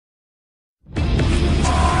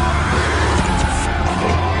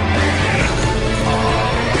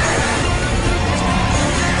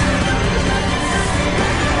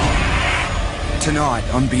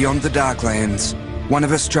Tonight on Beyond the Darklands, one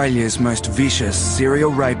of Australia's most vicious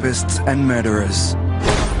serial rapists and murderers.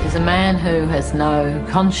 He's a man who has no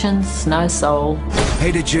conscience, no soul.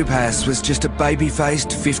 Peter Dupas was just a baby-faced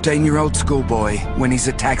 15-year-old schoolboy when his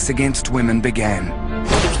attacks against women began.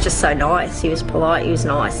 He was just so nice. He was polite, he was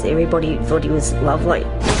nice. Everybody thought he was lovely.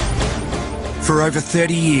 For over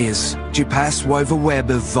 30 years, Dupas wove a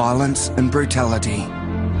web of violence and brutality.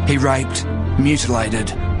 He raped,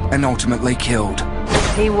 mutilated, and ultimately killed.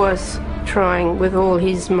 He was trying with all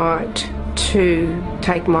his might to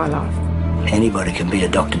take my life. Anybody can be a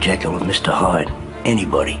Dr. Jekyll and Mr. Hyde.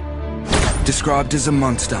 Anybody. Described as a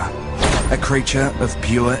monster, a creature of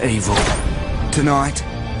pure evil. Tonight,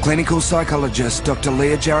 clinical psychologist Dr.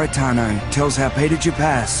 Leah Jaritano tells how Peter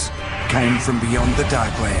Dupas came from beyond the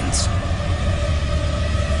Darklands.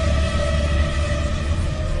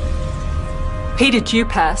 Peter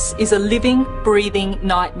Dupas is a living, breathing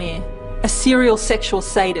nightmare, a serial sexual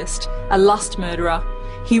sadist, a lust murderer.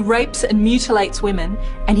 He rapes and mutilates women,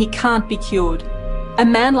 and he can't be cured. A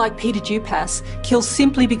man like Peter Dupas kills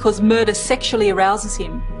simply because murder sexually arouses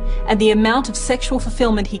him, and the amount of sexual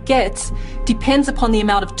fulfillment he gets depends upon the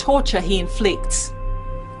amount of torture he inflicts.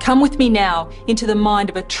 Come with me now into the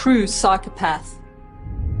mind of a true psychopath.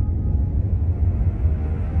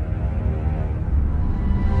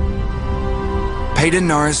 Peter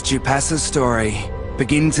Norris Dupas's story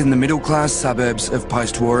begins in the middle-class suburbs of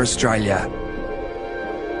post-war Australia.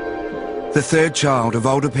 The third child of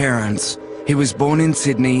older parents, he was born in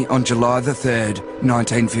Sydney on July the 3rd,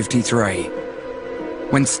 1953.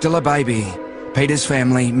 When still a baby, Peter's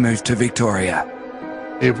family moved to Victoria.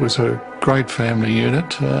 It was a great family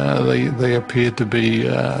unit. They appeared to be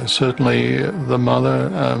certainly the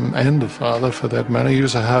mother and the father, for that matter. He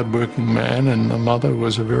was a hard-working man, and the mother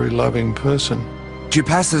was a very loving person.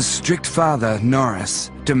 Dupas's strict father,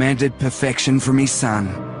 Norris, demanded perfection from his son,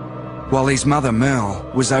 while his mother, Merle,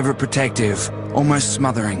 was overprotective, almost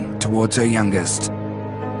smothering towards her youngest.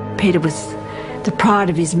 Peter was the pride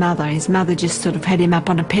of his mother. His mother just sort of had him up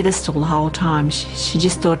on a pedestal the whole time. She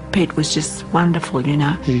just thought Pete was just wonderful, you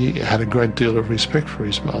know. He had a great deal of respect for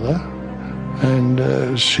his mother,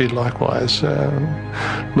 and she likewise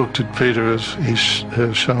looked at Peter as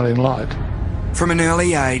her shining light. From an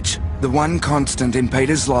early age, the one constant in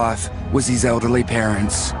Peter's life was his elderly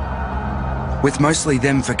parents. With mostly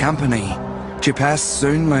them for company, Dupas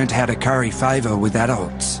soon learned how to curry favour with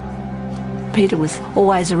adults. Peter was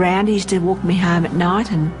always around. He used to walk me home at night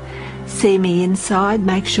and see me inside,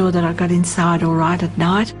 make sure that I got inside all right at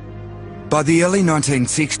night. By the early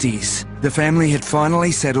 1960s, the family had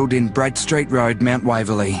finally settled in Bradstreet Road, Mount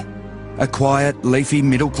Waverley, a quiet, leafy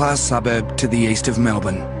middle-class suburb to the east of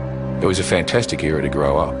Melbourne. It was a fantastic era to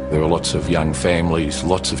grow up. There were lots of young families,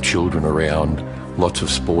 lots of children around, lots of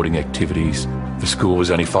sporting activities. The school was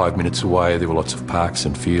only 5 minutes away. There were lots of parks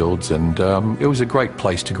and fields, and it was a great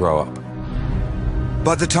place to grow up.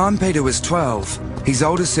 By the time Peter was 12, his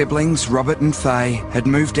older siblings, Robert and Faye, had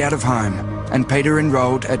moved out of home, and Peter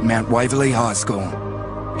enrolled at Mount Waverley High School.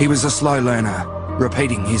 He was a slow learner,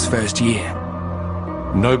 repeating his first year.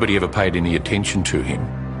 Nobody ever paid any attention to him.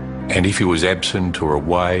 And if he was absent or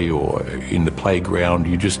away or in the playground,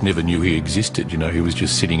 you just never knew he existed. You know, he was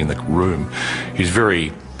just sitting in the room. He was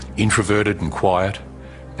very introverted and quiet,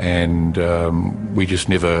 and we just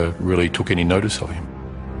never really took any notice of him.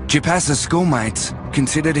 Dupas's schoolmates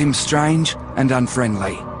considered him strange and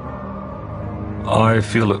unfriendly. I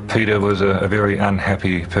feel that Peter was a very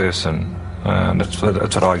unhappy person. That's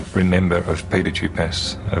what I remember of Peter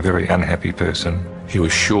Dupas, a very unhappy person. He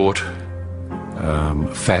was short,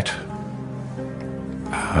 fat,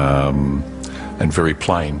 and very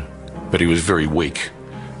plain, but he was very weak.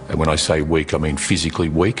 And when I say weak, I mean physically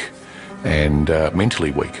weak and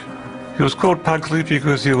mentally weak. He was called Pugsley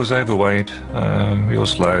because he was overweight, he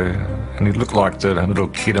was slow, and he looked like the little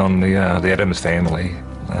kid on the Addams Family.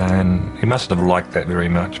 And he mustn't have liked that very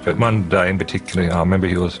much. But one day in particular, I remember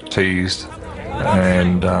he was teased,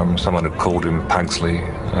 and someone had called him Pugsley.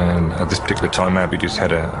 And at this particular time, maybe he just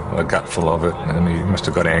had a gutful of it, and he must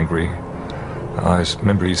have got angry. I just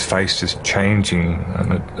remember his face just changing,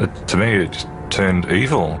 and to me, it just turned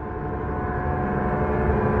evil.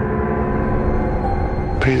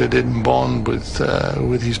 Peter didn't bond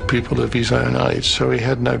with his people of his own age, so he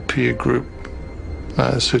had no peer group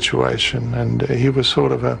situation, and he was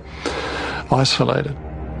sort of isolated.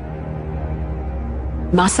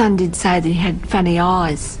 My son did say that he had funny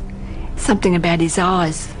eyes, something about his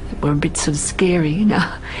eyes that were a bit sort of scary, you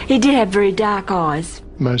know. He did have very dark eyes.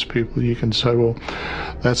 most people you can say, well,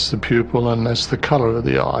 that's the pupil and that's the colour of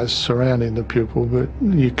the eyes surrounding the pupil, but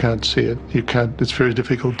you can't see it. It's very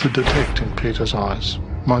difficult to detect in Peter's eyes.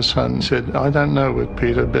 My son said, I don't know with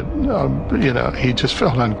Peter, but, he just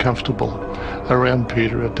felt uncomfortable around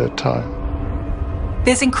Peter at that time.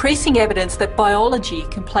 There's increasing evidence that biology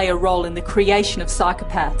can play a role in the creation of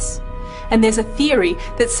psychopaths. And there's a theory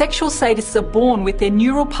that sexual sadists are born with their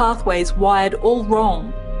neural pathways wired all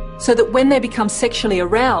wrong, so that when they become sexually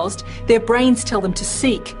aroused, their brains tell them to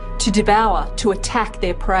seek, to devour, to attack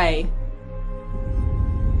their prey.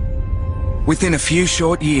 Within a few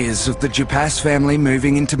short years of the Dupas family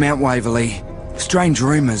moving into Mount Waverley, strange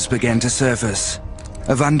rumours began to surface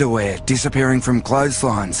of underwear disappearing from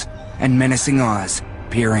clotheslines and menacing eyes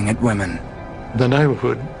peering at women. The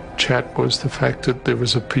neighbourhood chat was the fact that there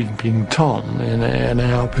was a peeping Tom in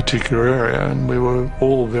our particular area, and we were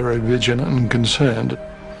all very vigilant and concerned.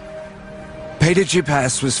 Peter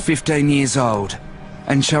Dupas was 15 years old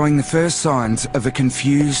and showing the first signs of a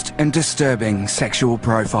confused and disturbing sexual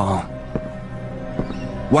profile.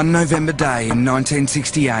 One November day in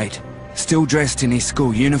 1968, still dressed in his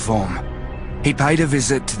school uniform, he paid a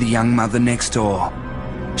visit to the young mother next door.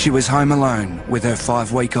 She was home alone with her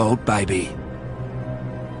 5-week-old baby.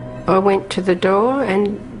 I went to the door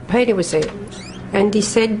and Peter was there, and he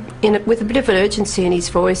said, with a bit of urgency in his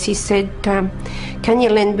voice, he said, can you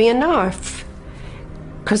lend me a knife?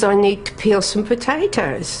 Because I need to peel some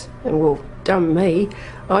potatoes. And well, dumb me,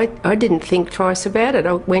 I didn't think twice about it.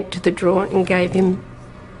 I went to the drawer and gave him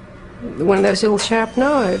one of those little sharp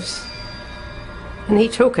knives. And he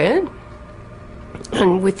took it,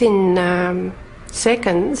 and within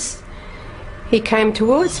seconds, he came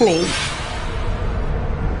towards me.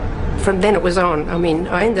 From then it was on. I mean,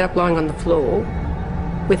 I ended up lying on the floor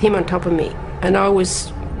with him on top of me, and I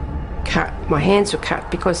was cut. My hands were cut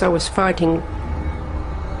because I was fighting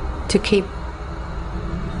to keep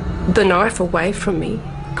the knife away from me.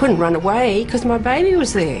 Couldn't run away because my baby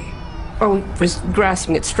was there. I was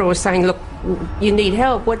grasping at straws saying, look, you need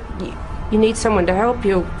help. You need someone to help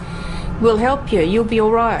you. We'll help you. You'll be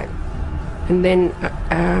all right. And then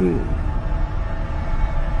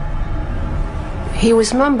he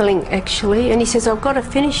was mumbling, actually, and he says, I've got to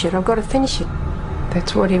finish it, I've got to finish it.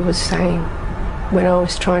 That's what he was saying when I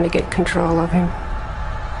was trying to get control of him.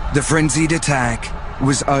 The frenzied attack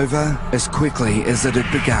was over as quickly as it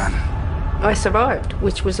had begun. I survived,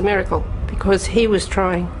 which was a miracle, because he was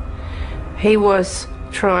trying. He was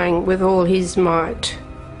trying with all his might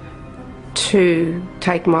to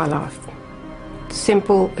take my life.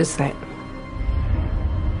 Simple as that.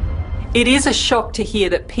 It is a shock to hear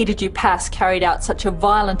that Peter Dupas carried out such a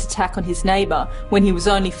violent attack on his neighbour when he was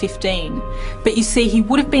only 15. But you see, he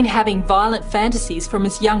would have been having violent fantasies from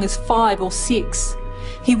as young as 5 or 6.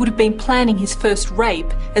 He would have been planning his first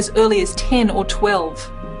rape as early as 10 or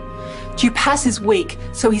 12. Dupas is weak,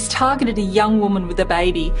 so he's targeted a young woman with a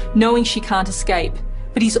baby, knowing she can't escape.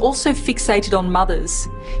 But he's also fixated on mothers.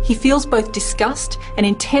 He feels both disgust and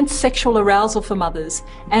intense sexual arousal for mothers,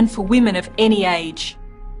 and for women of any age.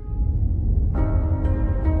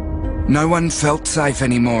 No one felt safe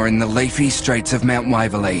anymore in the leafy streets of Mount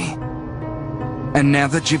Waverley. And now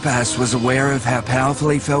that Dupas was aware of how powerful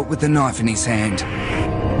he felt with the knife in his hand,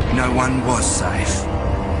 no one was safe.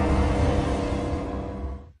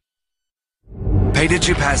 Peter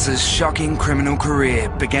Dupas's shocking criminal career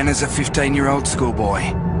began as a 15-year-old schoolboy,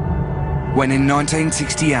 when in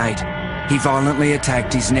 1968 he violently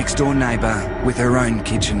attacked his next-door neighbour with her own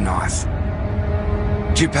kitchen knife.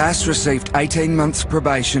 Dupas received 18 months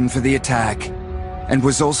probation for the attack and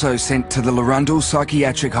was also sent to the Larundel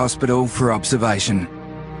Psychiatric Hospital for observation.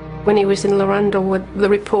 When he was in Larundel, the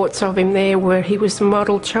reports of him there were he was a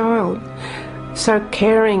model child. So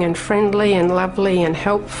caring and friendly and lovely and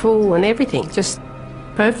helpful and everything, just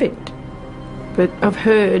perfect. But I've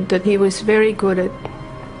heard that he was very good at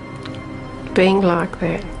being like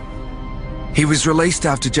that. He was released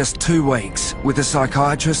after just 2 weeks, with a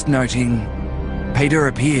psychiatrist noting Peter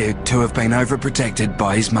appeared to have been overprotected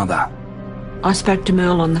by his mother. I spoke to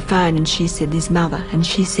Merle on the phone and she said, his mother, and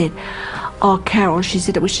she said, oh, Carol, she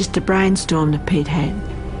said it was just a brainstorm that Pete had.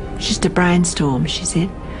 Just a brainstorm, she said.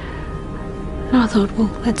 And I thought, well,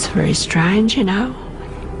 that's very strange, you know.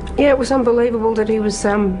 Yeah, it was unbelievable that he was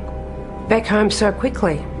back home so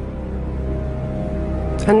quickly.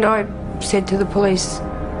 And I said to the police,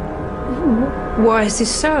 why is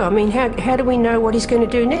this so? I mean, how do we know what he's going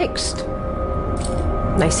to do next?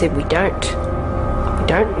 And they said, we don't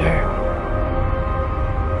know.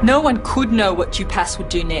 No one could know what Dupas would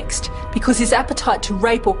do next, because his appetite to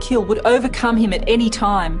rape or kill would overcome him at any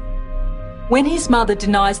time. When his mother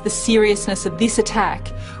denies the seriousness of this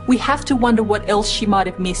attack, we have to wonder what else she might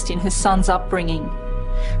have missed in her son's upbringing.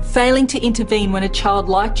 Failing to intervene when a child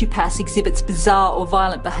like Dupas exhibits bizarre or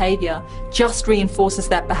violent behaviour just reinforces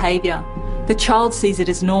that behaviour. The child sees it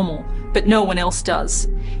as normal, but no one else does.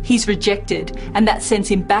 He's rejected, and that sends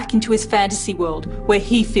him back into his fantasy world where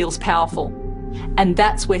he feels powerful. And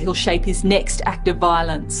that's where he'll shape his next act of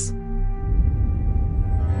violence.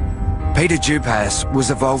 Peter Dupas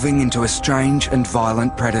was evolving into a strange and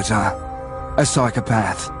violent predator, a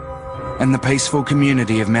psychopath, and the peaceful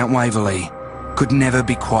community of Mount Waverley could never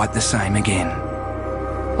be quite the same again.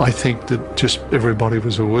 I think that just everybody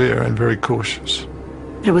was aware and very cautious.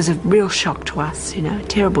 It was a real shock to us, you know, a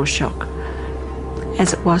terrible shock,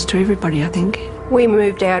 as it was to everybody, I think. We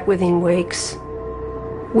moved out within weeks.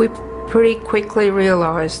 We pretty quickly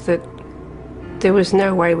realised that there was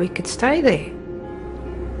no way we could stay there.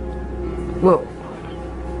 Well,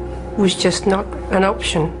 it was just not an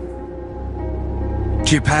option.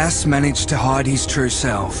 Dupas managed to hide his true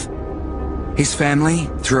self. His family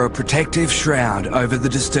threw a protective shroud over the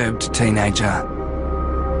disturbed teenager.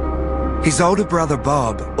 His older brother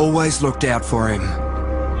Bob always looked out for him.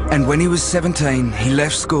 And when he was 17, he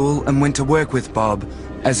left school and went to work with Bob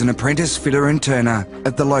as an apprentice fitter and turner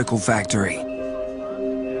at the local factory.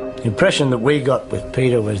 The impression that we got with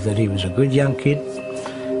Peter was that he was a good young kid.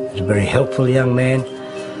 He was a very helpful young man.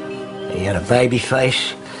 He had a baby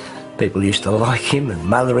face. People used to like him and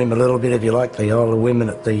mother him a little bit, if you like, the older women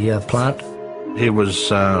at the plant. He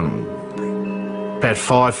was about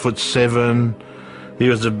 5'7". He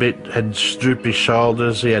was had droopy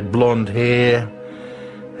shoulders. He had blonde hair.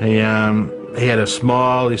 He had a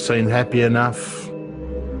smile. He seemed happy enough.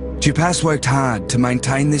 Dupas worked hard to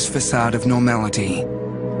maintain this facade of normality,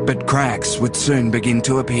 but cracks would soon begin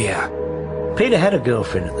to appear. Peter had a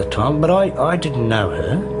girlfriend at the time, but I didn't know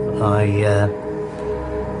her.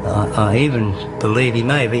 I even believe he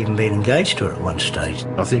may have even been engaged to her at one stage.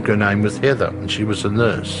 I think her name was Heather, and she was a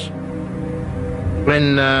nurse.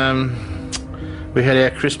 When we had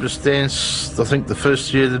our Christmas dance, I think the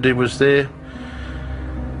first year that he was there,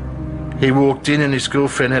 he walked in and his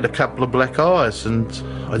girlfriend had a couple of black eyes, and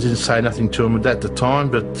I didn't say nothing to him at the time,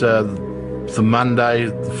 but the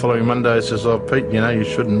following Monday, he says, "Oh, Pete, you know, you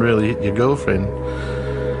shouldn't really hit your girlfriend."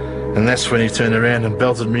 And that's when he turned around and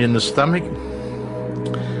belted me in the stomach.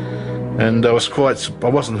 And I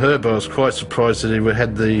wasn't hurt, but I was quite surprised that he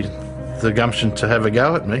had the gumption to have a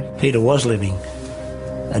go at me. Peter was living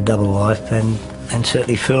a double life and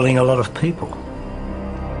certainly fooling a lot of people.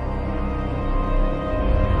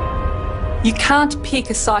 You can't pick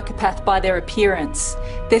a psychopath by their appearance.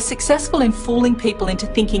 They're successful in fooling people into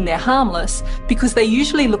thinking they're harmless because they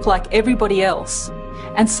usually look like everybody else.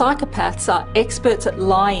 And psychopaths are experts at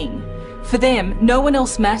lying. For them, no one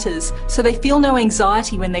else matters, so they feel no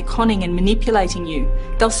anxiety when they're conning and manipulating you.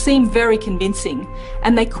 They'll seem very convincing,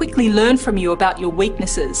 and they quickly learn from you about your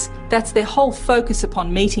weaknesses. That's their whole focus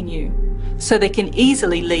upon meeting you. So they can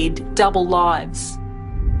easily lead double lives.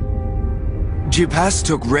 Dupas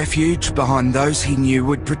took refuge behind those he knew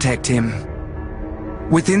would protect him.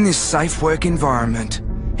 Within this safe work environment,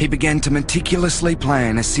 he began to meticulously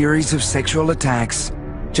plan a series of sexual attacks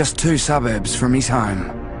just 2 suburbs from his home.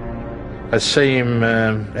 I see him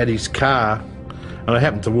at his car, and I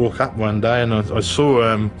happened to walk up one day and I saw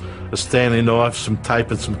a Stanley knife, some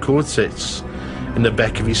tape and some cord sets in the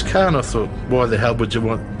back of his car, and I thought, why the hell would you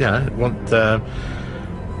want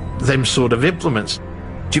them sort of implements?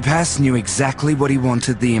 Dupas knew exactly what he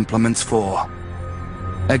wanted the implements for.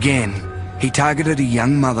 Again, he targeted a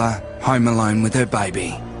young mother home alone with her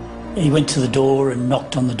baby. He went to the door and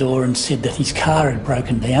knocked on the door and said that his car had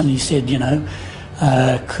broken down. He said, you know,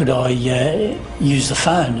 could I use the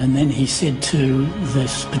phone? And then he said to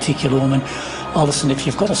this particular woman, oh, listen, if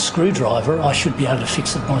you've got a screwdriver, I should be able to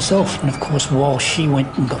fix it myself. And of course, while she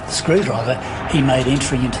went and got the screwdriver, he made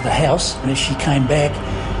entry into the house. And as she came back,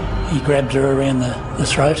 he grabbed her around the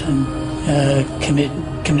throat and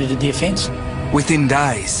committed the offence. Within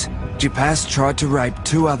days, Dupas tried to rape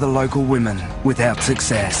 2 other local women without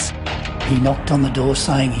success. He knocked on the door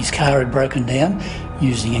saying his car had broken down,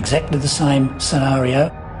 using exactly the same scenario.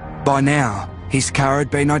 By now, his car had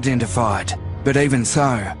been identified, but even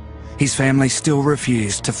so, his family still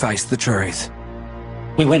refused to face the truth.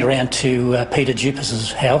 We went around to Peter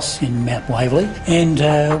Dupas's house in Mount Waverley, and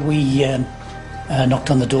we knocked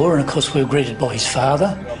on the door, and of course we were greeted by his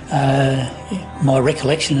father. My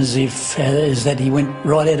recollection is that he went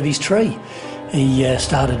right out of his tree. He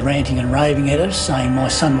started ranting and raving at us, saying my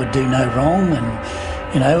son would do no wrong, and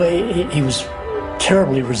you know, he was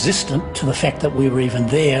terribly resistant to the fact that we were even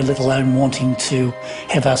there, let alone wanting to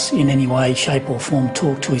have us in any way, shape or form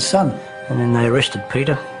talk to his son. And then they arrested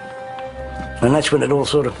Peter. And that's when it all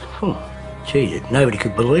sort of, gee, nobody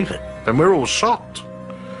could believe it. And we're all shocked.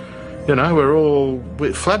 You know,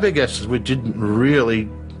 we're flabbergasted. We didn't really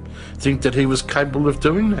think that he was capable of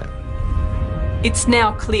doing that. It's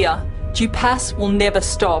now clear Dupas will never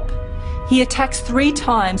stop. He attacks 3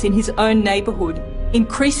 times in his own neighbourhood,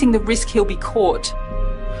 increasing the risk he'll be caught.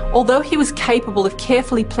 Although he was capable of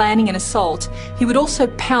carefully planning an assault, he would also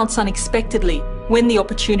pounce unexpectedly when the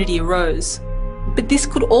opportunity arose. But this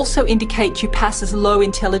could also indicate Dupas's low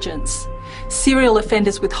intelligence. Serial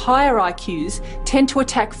offenders with higher IQs tend to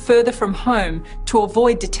attack further from home to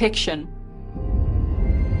avoid detection.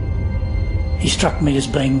 He struck me as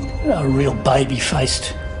being a real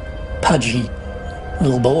baby-faced, pudgy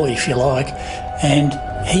little boy, if you like, and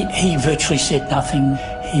he virtually said nothing.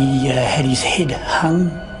 He had his head hung,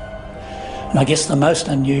 and I guess the most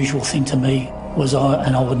unusual thing to me was,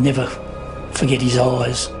 and I would never forget his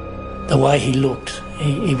eyes, the way he looked.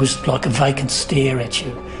 He was like a vacant stare at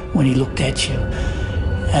you when he looked at you,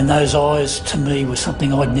 and those eyes to me were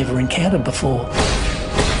something I'd never encountered before.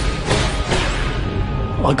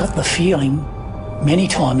 I got the feeling many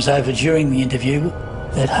times over during the interview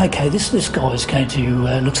that, okay, this guy is going to,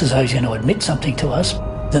 looks as though he's going to admit something to us.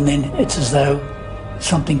 And then it's as though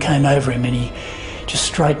something came over him and he just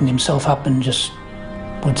straightened himself up and just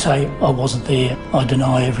would say, I wasn't there, I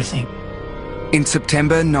deny everything. In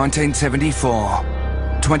September 1974,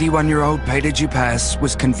 21-year-old Peter Dupas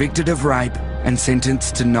was convicted of rape and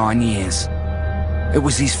sentenced to 9 years. It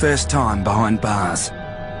was his first time behind bars.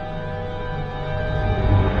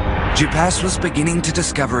 Dupas was beginning to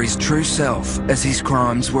discover his true self as his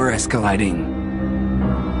crimes were escalating.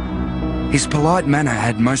 His polite manner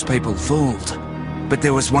had most people fooled, but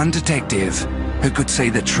there was one detective who could see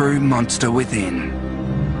the true monster within.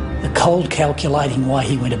 The cold, calculating way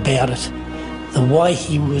he went about it, the way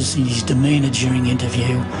he was in his demeanour during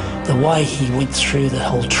interview, the way he went through the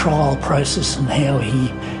whole trial process and how he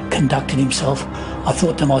conducted himself, I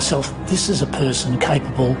thought to myself, this is a person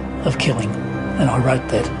capable of killing. And I wrote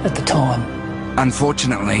that at the time.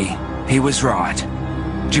 Unfortunately, he was right.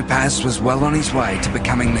 Dupas was well on his way to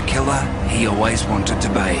becoming the killer he always wanted to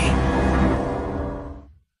be.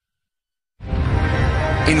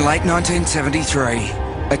 In late 1973,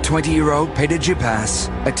 a 20-year-old Peter Dupas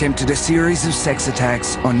attempted a series of sex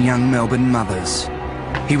attacks on young Melbourne mothers.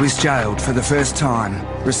 He was jailed for the first time,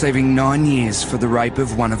 receiving 9 years for the rape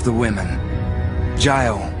of one of the women.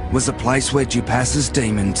 Jail was a place where Dupas's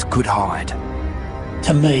demons could hide.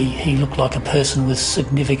 To me, he looked like a person with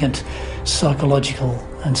significant psychological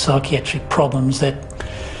and psychiatric problems that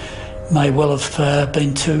may well have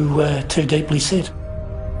been too deeply set.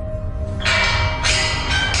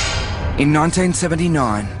 In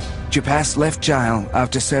 1979, Dupas left jail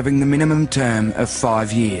after serving the minimum term of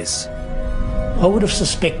 5 years. I would have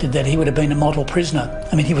suspected that he would have been a model prisoner.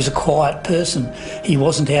 I mean, he was a quiet person. He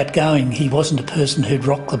wasn't outgoing. He wasn't a person who'd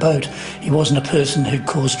rock the boat. He wasn't a person who'd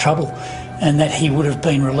cause trouble. And that he would have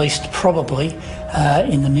been released probably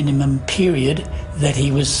in the minimum period that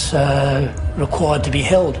he was required to be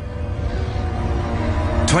held.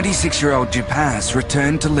 26-year-old Dupas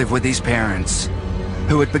returned to live with his parents,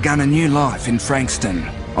 who had begun a new life in Frankston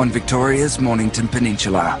on Victoria's Mornington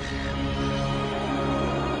Peninsula.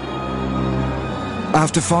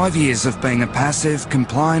 After 5 years of being a passive,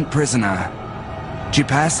 compliant prisoner,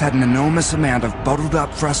 Dupas had an enormous amount of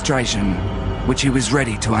bottled-up frustration which he was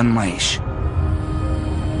ready to unleash.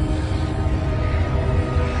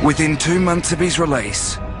 Within 2 months of his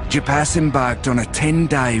release, Dupas embarked on a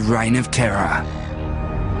 10-day reign of terror.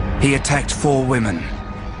 He attacked 4 women.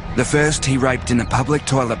 The first he raped in a public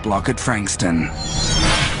toilet block at Frankston.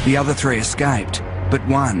 The other 3 escaped, but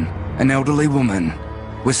one, an elderly woman,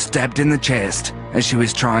 was stabbed in the chest as she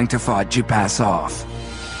was trying to fight Dupas off.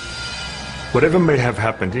 Whatever may have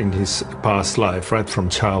happened in his past life, right from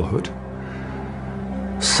childhood,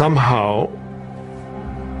 somehow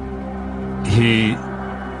he,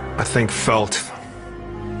 I think, felt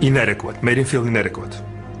inadequate, made him feel inadequate.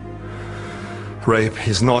 Rape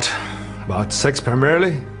is not about sex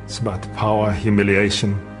primarily, it's about power,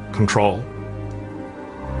 humiliation, control,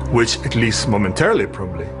 which at least momentarily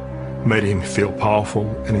probably made him feel powerful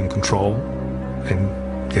and in control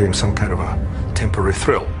and gave him some kind of a temporary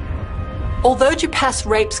thrill. Although Dupas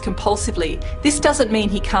rapes compulsively, this doesn't mean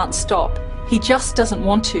he can't stop. He just doesn't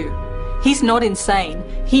want to. He's not insane.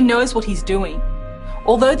 He knows what he's doing.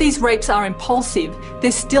 Although these rapes are impulsive,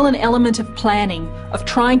 there's still an element of planning, of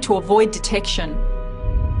trying to avoid detection.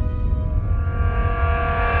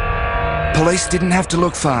 Police didn't have to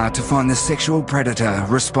look far to find the sexual predator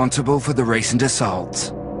responsible for the recent assaults.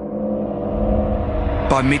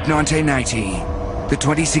 By mid-1980, the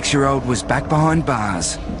 26-year-old was back behind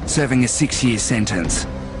bars, serving a 6-year sentence.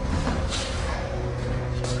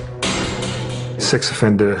 Sex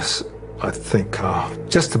offenders, I think, are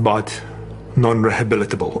just about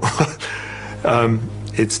non-rehabilitable.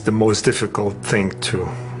 It's the most difficult thing to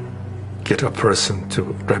get a person to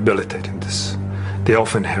rehabilitate in this. They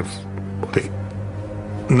often have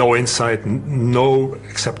no insight, no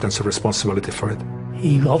acceptance of responsibility for it.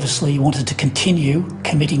 He obviously wanted to continue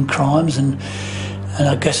committing crimes, and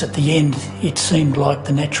I guess at the end it seemed like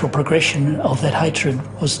the natural progression of that hatred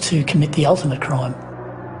was to commit the ultimate crime.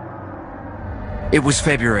 It was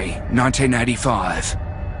February 1985.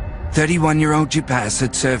 31-year-old Dupas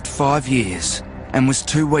had served 5 years and was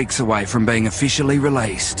 2 weeks away from being officially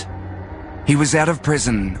released. He was out of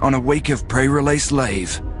prison on a week of pre-release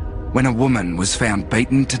leave when a woman was found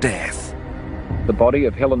beaten to death. The body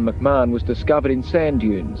of Helen McMahon was discovered in sand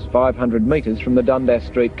dunes 500 metres from the Dundas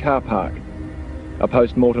Street car park. A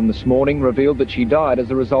post-mortem this morning revealed that she died as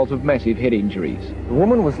a result of massive head injuries. The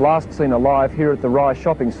woman was last seen alive here at the Rye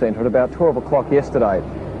Shopping Centre at about 12 o'clock yesterday.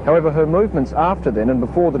 However, her movements after then and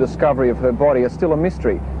before the discovery of her body are still a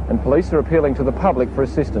mystery, and police are appealing to the public for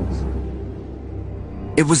assistance.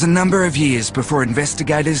 It was a number of years before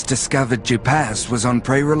investigators discovered Dupas was on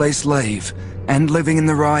pre-release leave and living in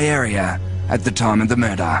the Rye area at the time of the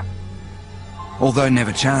murder. Although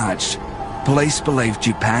never charged, police believed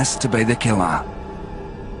Dupas to be the killer.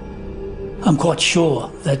 I'm quite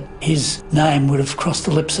sure that his name would have crossed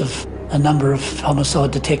the lips of a number of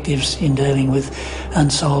homicide detectives in dealing with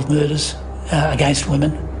unsolved murders against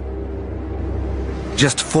women.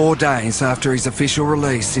 Just 4 days after his official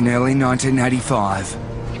release in early 1985,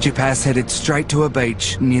 Dupas headed straight to a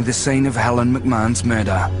beach near the scene of Helen McMahon's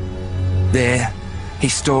murder. There, he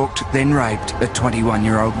stalked, then raped a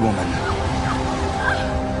 21-year-old woman.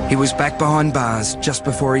 He was back behind bars just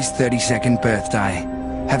before his 32nd birthday,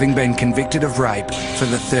 having been convicted of rape for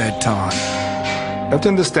the 3rd time. You have to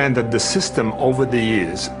understand that the system over the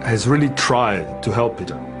years has really tried to help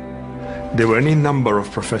Peter. There were any number of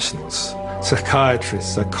professionals,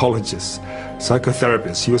 psychiatrists, psychologists,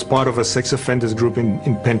 psychotherapists. He was part of a sex offenders group in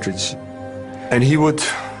Pentridge. And he would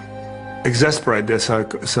exasperate their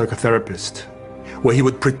psychotherapist, where he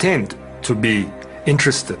would pretend to be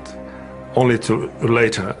interested, only to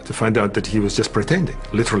later to find out that he was just pretending,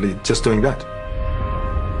 literally just doing that.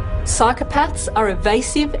 Psychopaths are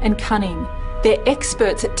evasive and cunning. They're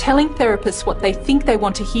experts at telling therapists what they think they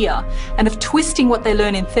want to hear and of twisting what they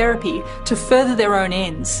learn in therapy to further their own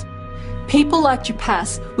ends. People like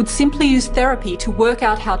Dupas would simply use therapy to work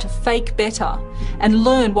out how to fake better and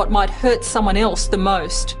learn what might hurt someone else the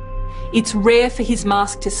most. It's rare for his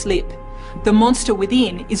mask to slip. The monster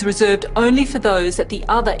within is reserved only for those at the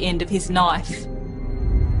other end of his knife.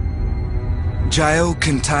 Jail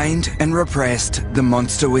contained and repressed the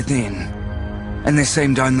monster within, and there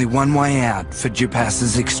seemed only one way out for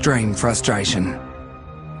Dupas's extreme frustration.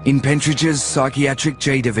 In Pentridge's psychiatric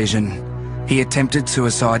G division, he attempted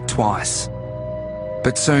suicide twice.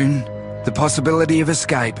 But soon, the possibility of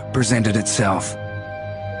escape presented itself.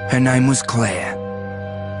 Her name was Claire.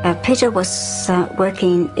 Peter was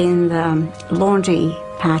working in the laundry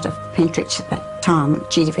part of Pentridge at that time,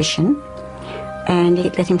 G division, and he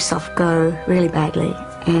let himself go really badly.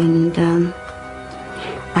 And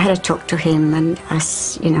I had to talk to him and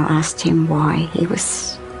asked him why he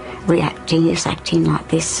was reacting, he was acting like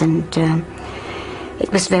this, and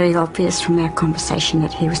it was very obvious from our conversation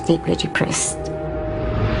that he was deeply depressed.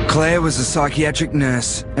 Claire was a psychiatric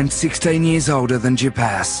nurse and 16 years older than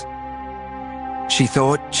Dupas. She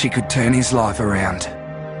thought she could turn his life around.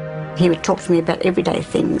 He would talk to me about everyday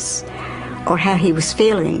things, or how he was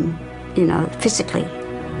feeling, physically,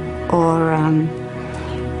 or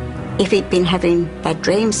if he'd been having bad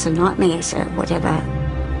dreams or nightmares or whatever.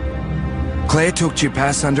 Claire took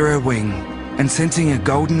Dupas under her wing, and sensing a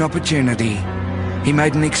golden opportunity, he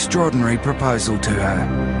made an extraordinary proposal to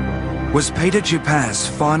her. Was Peter Dupas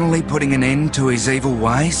finally putting an end to his evil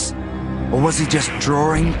ways? Or was he just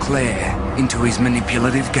drawing Claire into his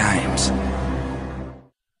manipulative games?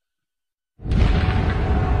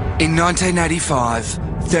 In 1985,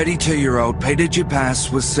 32-year-old Peter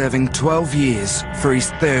Dupas was serving 12 years for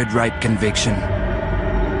his 3rd rape conviction.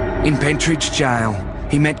 In Pentridge Jail,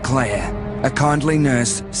 he met Claire, a kindly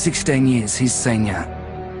nurse 16 years his senior.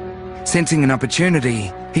 Sensing an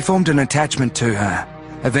opportunity, he formed an attachment to her,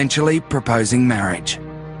 eventually proposing marriage.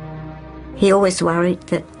 He always worried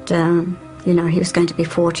that, he was going to be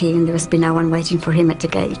 40 and there was be no one waiting for him at the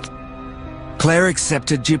gate. Claire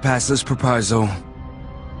accepted Dupas's proposal.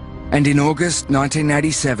 And in August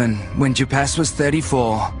 1987, when Dupas was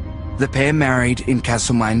 34, the pair married in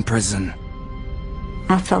Castlemaine prison.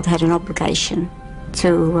 I felt I had an obligation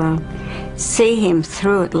to see him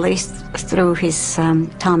through, at least through his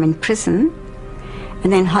time in prison,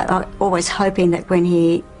 and then always hoping that when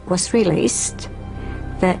he was released,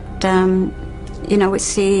 that you know, we'd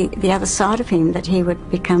see the other side of him, that he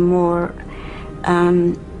would become more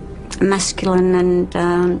masculine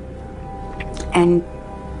and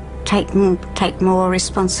take more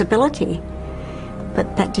responsibility.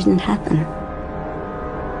 But that didn't happen.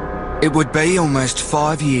 It would be almost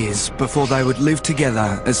 5 years before they would live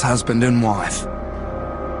together as husband and wife.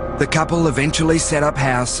 The couple eventually set up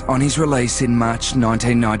house on his release in March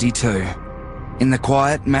 1992, in the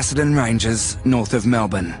quiet Macedon Ranges north of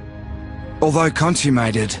Melbourne. Although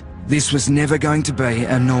consummated, this was never going to be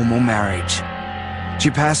a normal marriage.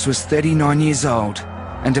 Dupas was 39 years old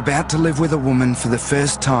and about to live with a woman for the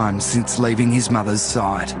first time since leaving his mother's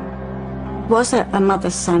side. It was a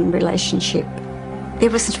mother-son relationship. There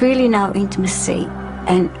was really no intimacy,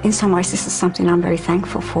 and in some ways this is something I'm very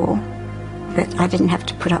thankful for, that I didn't have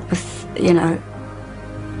to put up with, you know,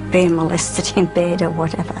 being molested in bed or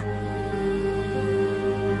whatever.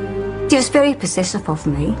 He was very possessive of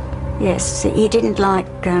me, yes. He didn't like,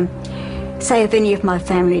 say if any of my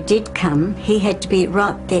family did come, he had to be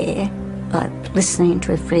right there, like listening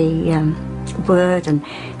to every word, and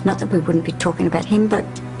not that we wouldn't be talking about him, but,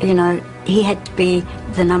 you know, he had to be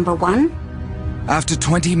the number one. After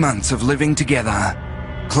 20 months of living together,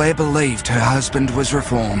 Claire believed her husband was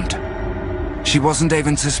reformed. She wasn't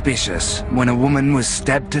even suspicious when a woman was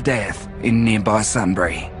stabbed to death in nearby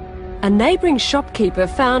Sunbury. A neighbouring shopkeeper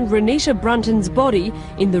found Renita Brunton's body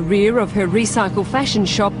in the rear of her recycle fashion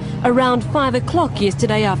shop around 5 o'clock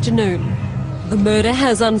yesterday afternoon. The murder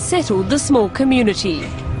has unsettled the small community.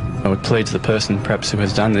 I would plead to the person perhaps who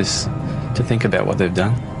has done this to think about what they've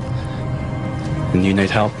done. And you need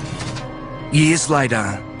help. Years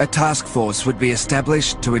later, a task force would be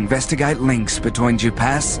established to investigate links between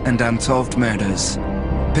Dupas and unsolved murders,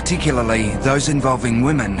 particularly those involving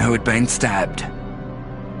women who had been stabbed.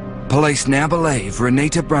 Police now believe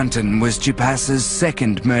Renita Brunton was Dupas's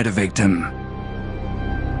second murder victim.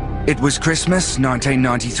 It was Christmas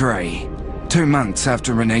 1993, 2 months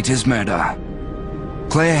after Renita's murder.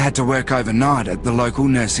 Claire had to work overnight at the local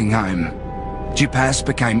nursing home. Dupas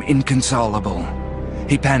became inconsolable.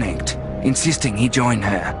 He panicked, insisting he join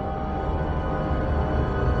her.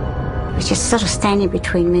 He was just sort of standing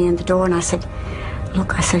between me and the door, and I said,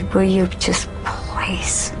 look, I said, will you just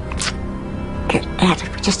please get out,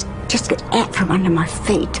 just get out from under my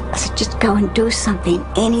feet. I said, just go and do something,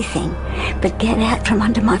 anything, but get out from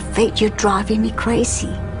under my feet, you're driving me crazy.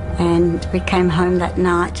 And we came home that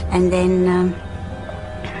night, and then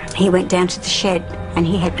he went down to the shed, and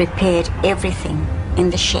he had prepared everything in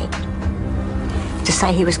the shed to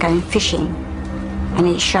say he was going fishing, and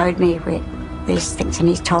he showed me where these things, and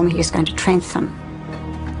he told me he was going to Trentham.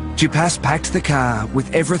 Dupas packed the car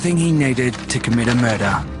with everything he needed to commit a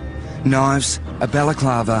murder. Knives, a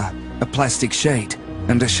balaclava, a plastic sheet,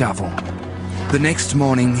 and a shovel. The next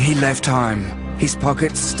morning he left home, his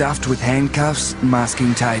pockets stuffed with handcuffs,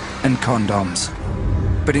 masking tape and condoms.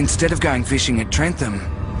 But instead of going fishing at Trentham,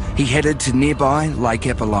 he headed to nearby Lake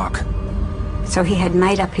Epilogue. So he had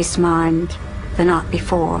made up his mind the night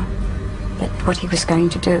before that what he was going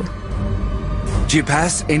to do.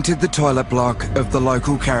 Dupas entered the toilet block of the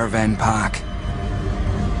local caravan park.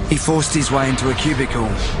 He forced his way into a cubicle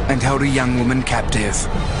and held a young woman captive.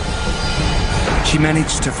 She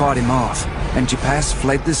managed to fight him off, and Dupas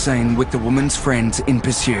fled the scene with the woman's friends in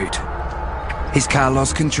pursuit. His car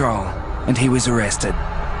lost control and he was arrested.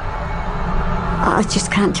 I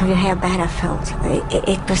just can't tell you how bad I felt.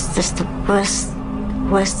 It was just the worst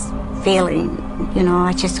feeling. You know,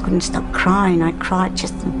 I just couldn't stop crying. I cried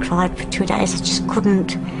for 2 days.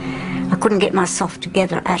 I couldn't get myself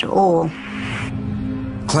together at all.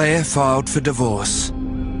 Claire filed for divorce.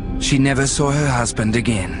 She never saw her husband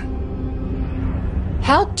again.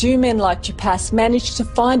 How do men like Dupas manage to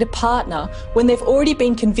find a partner when they've already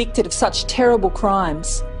been convicted of such terrible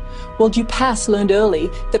crimes? Well, Dupas learned early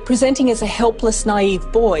that presenting as a helpless, naive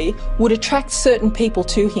boy would attract certain people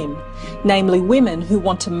to him, namely women who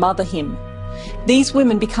want to mother him. These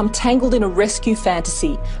women become tangled in a rescue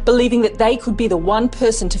fantasy, believing that they could be the one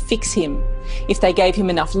person to fix him. If they gave him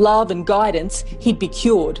enough love and guidance, he'd be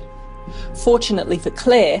cured. Fortunately for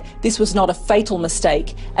Claire, this was not a fatal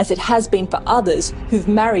mistake, as it has been for others who've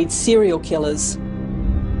married serial killers.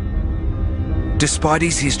 Despite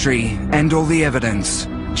his history and all the evidence,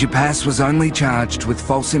 Dupas was only charged with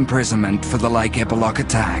false imprisonment for the Lake Epilogue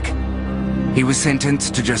attack. He was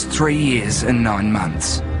sentenced to just 3 years and 9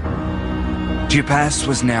 months. Dupas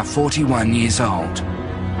was now 41 years old.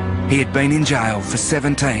 He had been in jail for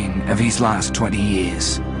 17 of his last 20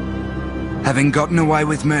 years. Having gotten away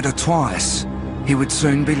with murder twice, he would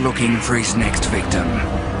soon be looking for his next victim.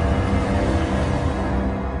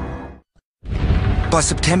 By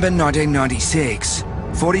September 1996,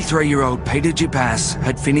 43-year-old Peter Dupas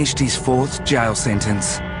had finished his 4th jail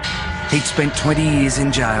sentence. He'd spent 20 years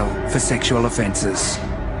in jail for sexual offences.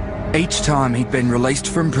 Each time he'd been released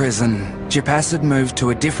from prison, Dupas had moved to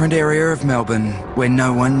a different area of Melbourne where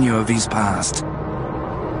no one knew of his past.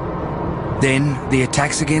 Then the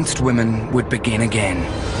attacks against women would begin again.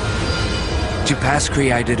 Dupas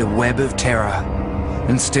created a web of terror,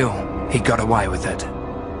 and still he got away with it.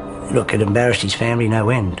 Look, it embarrassed his family no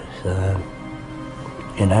end.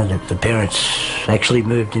 You know, the parents actually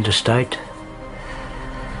moved interstate,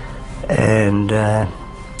 and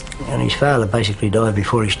his father basically died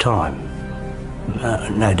before his time.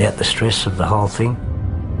 No doubt the stress of the whole thing.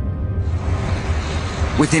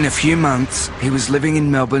 Within a few months, he was living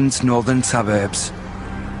in Melbourne's northern suburbs.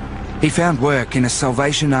 He found work in a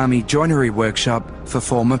Salvation Army joinery workshop for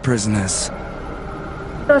former prisoners.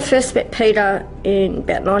 I first met Peter in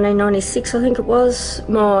about 1996, I think it was.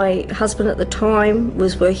 My husband at the time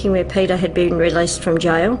was working where Peter had been released from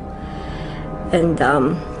jail, and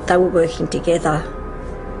they were working together,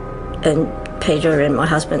 and Peter and my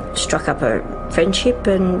husband struck up a friendship,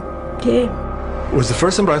 and yeah. It was the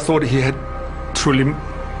first time I thought he had truly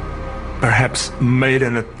perhaps made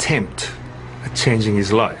an attempt at changing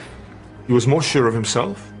his life. He was more sure of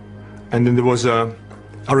himself, and then there was a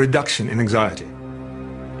reduction in anxiety.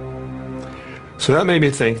 So that made me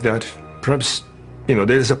think that perhaps, you know,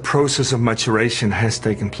 there's a process of maturation has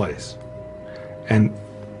taken place, and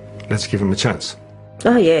let's give him a chance.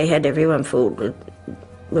 Oh yeah, he had everyone fooled. It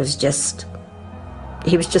was just,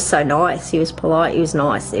 he was just so nice. He was polite, he was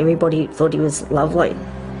nice. Everybody thought he was lovely.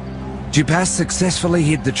 Dupas successfully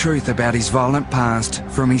hid the truth about his violent past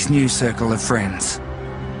from his new circle of friends.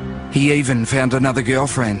 He even found another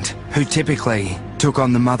girlfriend who typically took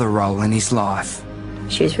on the mother role in his life.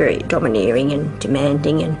 She was very domineering and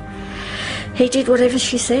demanding, and he did whatever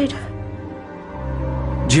she said.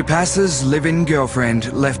 Dupas's live-in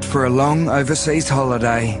girlfriend left for a long overseas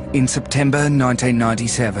holiday in September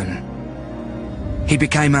 1997. He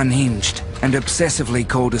became unhinged and obsessively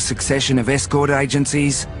called a succession of escort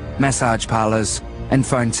agencies, massage parlours and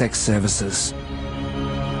phone sex services.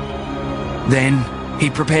 Then he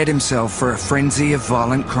prepared himself for a frenzy of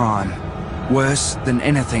violent crime, worse than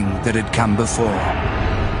anything that had come before.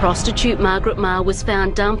 Prostitute Margaret Ma was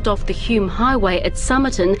found dumped off the Hume Highway at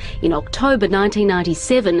Somerton in October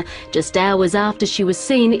 1997, just hours after she was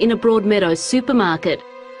seen in a Broadmeadows supermarket.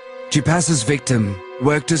 Dupas's victim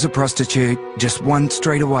worked as a prostitute just 1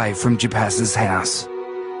 street away from Dupas's house.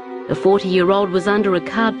 The 40-year-old was under a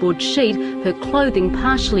cardboard sheet, her clothing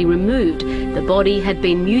partially removed. The body had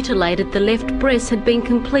been mutilated, the left breast had been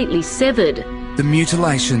completely severed. The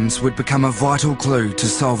mutilations would become a vital clue to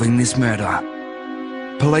solving this murder.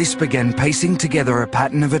 Police began piecing together a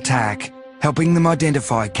pattern of attack, helping them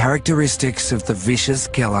identify characteristics of the vicious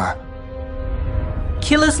killer.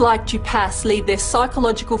 Killers like Dupas leave their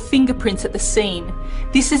psychological fingerprints at the scene.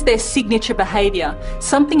 This is their signature behaviour,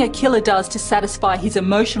 something a killer does to satisfy his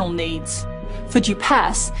emotional needs. For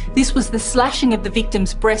Dupas, this was the slashing of the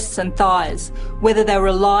victim's breasts and thighs, whether they were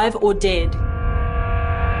alive or dead.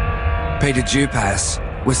 Peter Dupas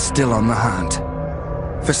was still on the hunt.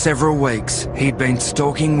 For several weeks, he'd been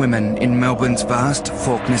stalking women in Melbourne's vast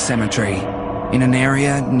Fawkner Cemetery, in an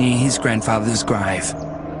area near his grandfather's grave.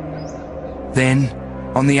 Then,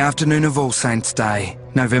 on the afternoon of All Saints' Day,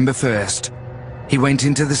 November 1st, he went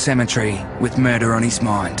into the cemetery with murder on his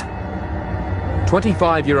mind.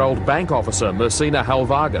 25-year-old bank officer Mersina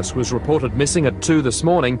Halvargas was reported missing at 2 this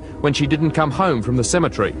morning when she didn't come home from the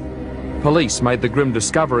cemetery. Police made the grim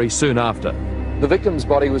discovery soon after. The victim's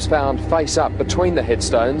body was found face up between the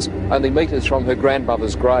headstones, only metres from her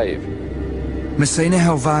grandmother's grave. Mersina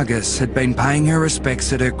Halvargas had been paying her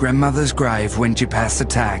respects at her grandmother's grave when Dupas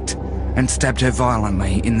attacked and stabbed her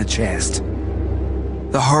violently in the chest.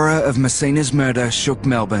 The horror of Mersina's murder shook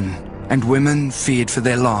Melbourne, and women feared for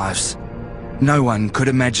their lives. No one could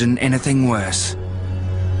imagine anything worse.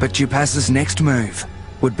 But Dupas's next move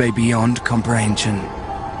would be beyond comprehension.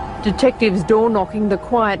 Detectives door-knocking the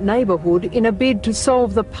quiet neighbourhood in a bid to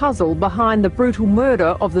solve the puzzle behind the brutal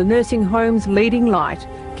murder of the nursing home's leading light,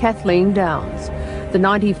 Kathleen Downs. The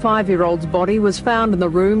 95-year-old's body was found in the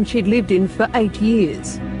room she'd lived in for 8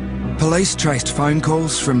 years. Police traced phone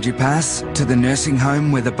calls from Dupas to the nursing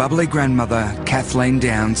home where the bubbly grandmother, Kathleen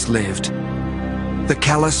Downs, lived. The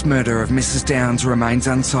callous murder of Mrs. Downs remains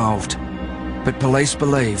unsolved, but police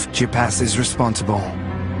believe Dupas is responsible.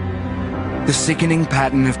 The sickening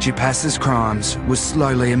pattern of Dupas's crimes was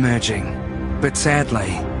slowly emerging, but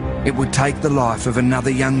sadly, it would take the life of another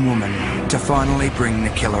young woman to finally bring the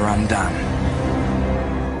killer undone.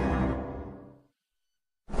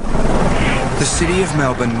 The city of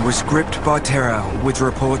Melbourne was gripped by terror with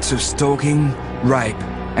reports of stalking, rape,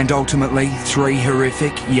 and ultimately 3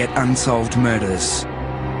 horrific yet unsolved murders.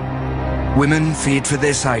 Women feared for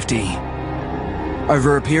their safety.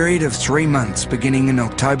 Over a period of 3 months beginning in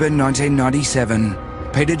October 1997,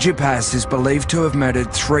 Peter Dupas is believed to have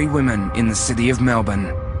murdered 3 women in the city of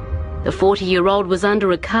Melbourne. The 40-year-old was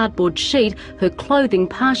under a cardboard sheet, her clothing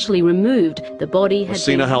partially removed. The body had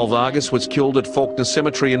Sitha Halvargas was killed at Faulkner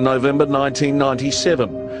Cemetery in November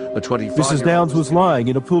 1997. The 25-year-old Mrs. Downs was lying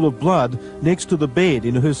in a pool of blood next to the bed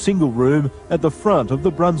in her single room at the front of the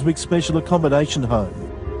Brunswick Special Accommodation Home.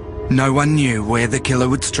 No one knew where the killer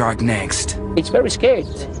would strike next. It's very scared.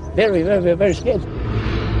 Very, very, very scared.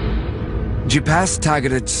 Dupas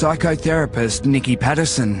targeted psychotherapist Nikki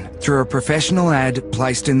Patterson through a professional ad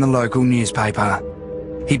placed in the local newspaper.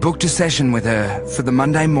 He booked a session with her for the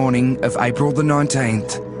Monday morning of April the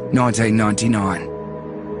 19th,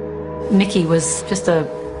 1999. Nikki was just a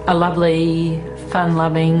lovely,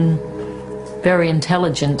 fun-loving, very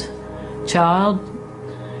intelligent child.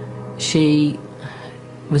 She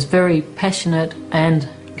was very passionate and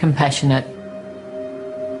compassionate.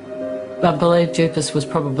 I believe Dupas was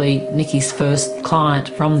probably Nikki's first client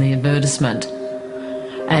from the advertisement,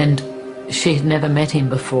 and she had never met him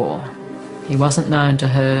before. He wasn't known to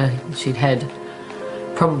her. She'd had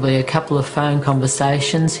probably a couple of phone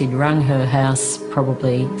conversations. He'd rung her house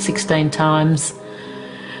probably 16 times,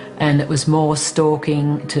 and it was more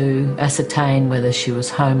stalking to ascertain whether she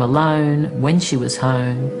was home alone, when she was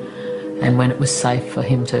home, and when it was safe for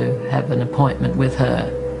him to have an appointment with her.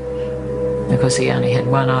 Because he only had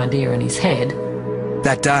one idea in his head.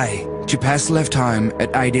 That day, Dupas left home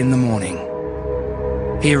at 8 in the morning.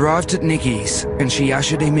 He arrived at Nikki's and she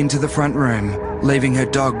ushered him into the front room, leaving her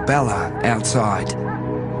dog Bella outside.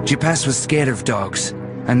 Dupas was scared of dogs,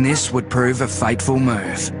 and this would prove a fateful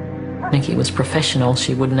move. Nikki was professional.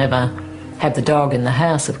 She would never have the dog in the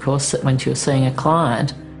house, of course, when she was seeing a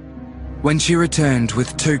client. When she returned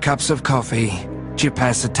with 2 cups of coffee,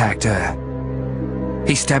 Dupas attacked her.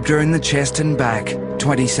 He stabbed her in the chest and back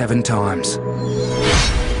 27 times.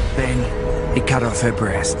 Then he cut off her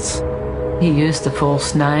breasts. He used a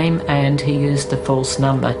false name and he used a false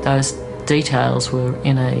number. Those details were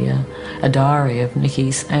in a diary of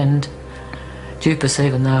Nikki's, and Dupas,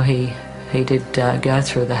 even though he did go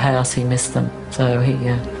through the house, he missed them. So he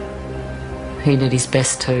did his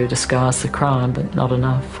best to disguise the crime, but not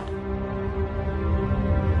enough.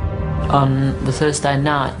 On the Thursday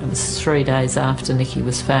night, it was 3 days after Nikki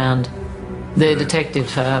was found, the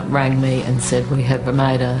detective rang me and said, we have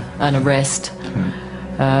made an arrest.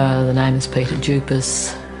 The name is Peter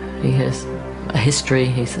Dupas. He has a history,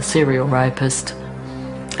 he's a serial rapist.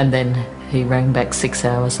 And then he rang back 6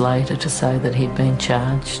 hours later to say that he'd been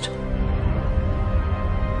charged.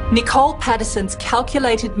 Nicole Patterson's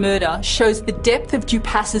calculated murder shows the depth of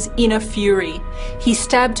Dupas's inner fury. He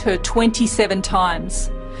stabbed her 27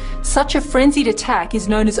 times. Such a frenzied attack is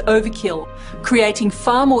known as overkill, creating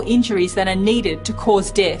far more injuries than are needed to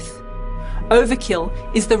cause death. Overkill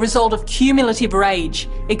is the result of cumulative rage,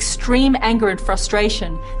 extreme anger and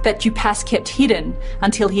frustration that Dupas kept hidden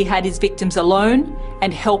until he had his victims alone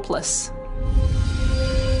and helpless.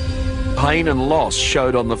 Pain and loss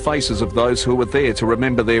showed on the faces of those who were there to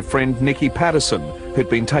remember their friend Nikki Patterson, who'd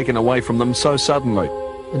been taken away from them so suddenly.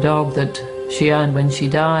 The dog that she owned when she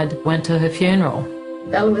died went to her funeral.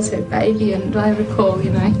 Bella was her baby, and I recall,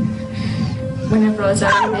 whenever I was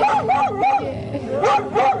over there.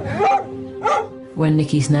 When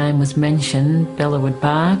Nikki's name was mentioned, Bella would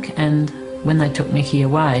bark, and when they took Nikki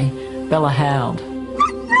away, Bella howled.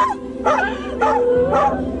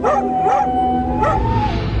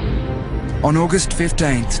 On August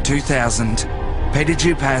 15th, 2000, Peter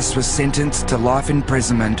Dupas was sentenced to life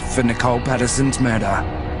imprisonment for Nicole Patterson's murder.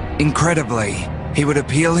 Incredibly, he would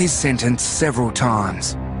appeal his sentence several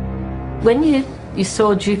times. When you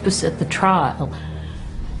saw Dupas at the trial,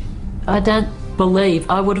 I don't believe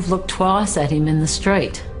I would have looked twice at him in the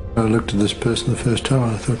street. I looked at this person the first time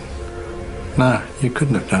and I thought, no, you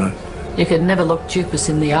couldn't have done it. You could never look Dupas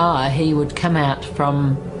in the eye. He would come out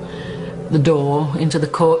from the door into the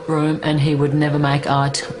courtroom and he would never make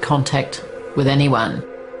eye contact with anyone.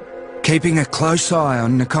 Keeping a close eye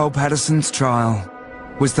on Nicole Patterson's trial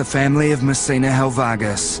was the family of Messina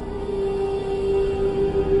Helvargas.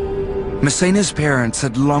 Messina's parents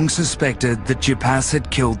had long suspected that Dupas had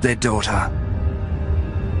killed their daughter.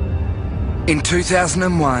 In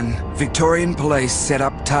 2001, Victorian police set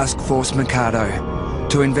up Task Force Mikado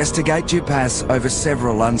to investigate Dupas over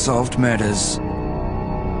several unsolved murders.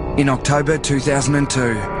 In October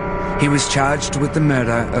 2002, he was charged with the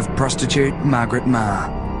murder of prostitute Margaret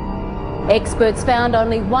Marr. Experts found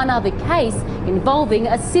only one other case involving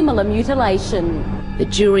a similar mutilation. The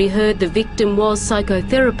jury heard the victim was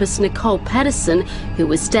psychotherapist Nicole Patterson, who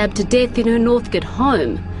was stabbed to death in her Northcote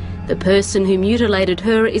home. The person who mutilated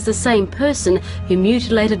her is the same person who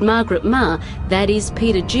mutilated Margaret Marr, that is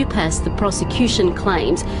Peter Dupas, the prosecution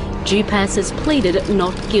claims. Dupas has pleaded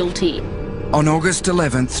not guilty. On August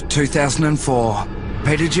 11th, 2004,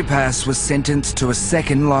 Peter Dupas was sentenced to a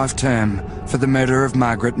second life term for the murder of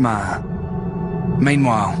Margaret Marr.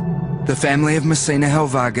 Meanwhile, the family of Messina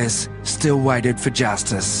Helvargas still waited for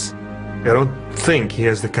justice. I don't think he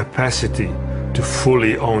has the capacity to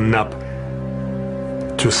fully own up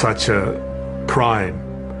to such a crime,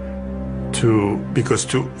 because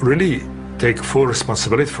to really take full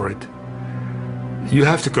responsibility for it, you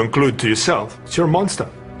have to conclude to yourself, it's your monster.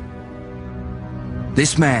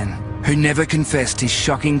 This man, who never confessed his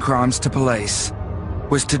shocking crimes to police,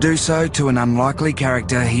 was to do so to an unlikely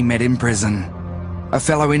character he met in prison, a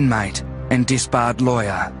fellow inmate and disbarred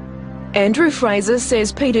lawyer. Andrew Fraser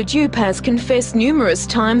says Peter Dupas confessed numerous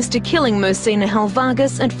times to killing Messina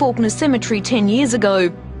Helvargas at Faulkner Cemetery 10 years ago.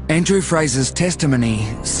 Andrew Fraser's testimony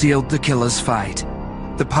sealed the killer's fate.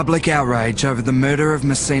 The public outrage over the murder of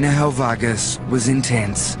Messina Helvargas was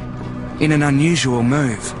intense. In an unusual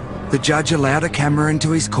move, the judge allowed a camera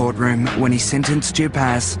into his courtroom when he sentenced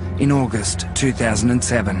Dupas in August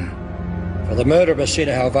 2007. For the murder of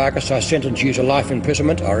Messina Helvargas, I sentence you to life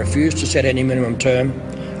imprisonment. I refuse to set any minimum term.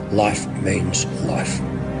 Life means life.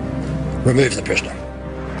 Remove the prisoner.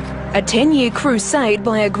 A 10-year crusade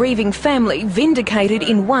by a grieving family vindicated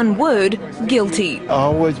in one word, guilty. I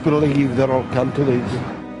always believe that I'll come to this.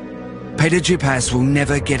 Peter Dupas will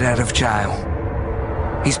never get out of jail.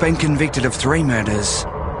 He's been convicted of 3 murders,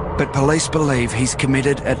 but police believe he's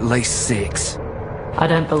committed at least 6. I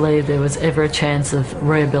don't believe there was ever a chance of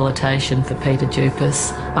rehabilitation for Peter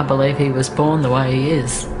Dupas. I believe he was born the way he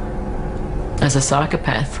is, as a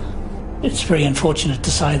psychopath. It's very unfortunate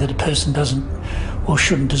to say that a person doesn't or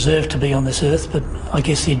shouldn't deserve to be on this earth, but I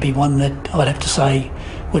guess he'd be one that I'd have to say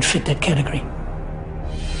would fit that category.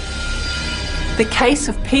 The case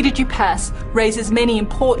of Peter Dupas raises many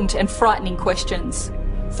important and frightening questions.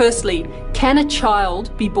 Firstly, can a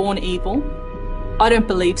child be born evil? I don't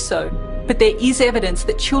believe so, but there is evidence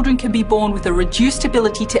that children can be born with a reduced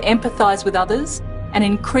ability to empathise with others and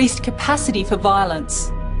increased capacity for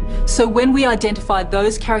violence. So when we identify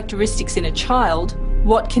those characteristics in a child,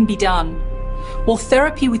 what can be done? Well,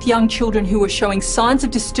 therapy with young children who are showing signs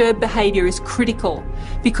of disturbed behaviour is critical,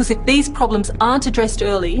 because if these problems aren't addressed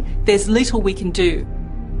early, there's little we can do.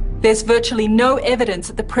 There's virtually no evidence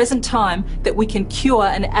at the present time that we can cure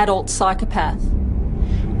an adult psychopath.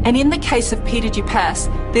 And in the case of Peter Dupas,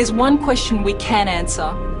 there's one question we can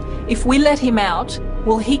answer. If we let him out,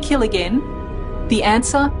 will he kill again? The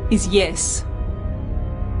answer is yes.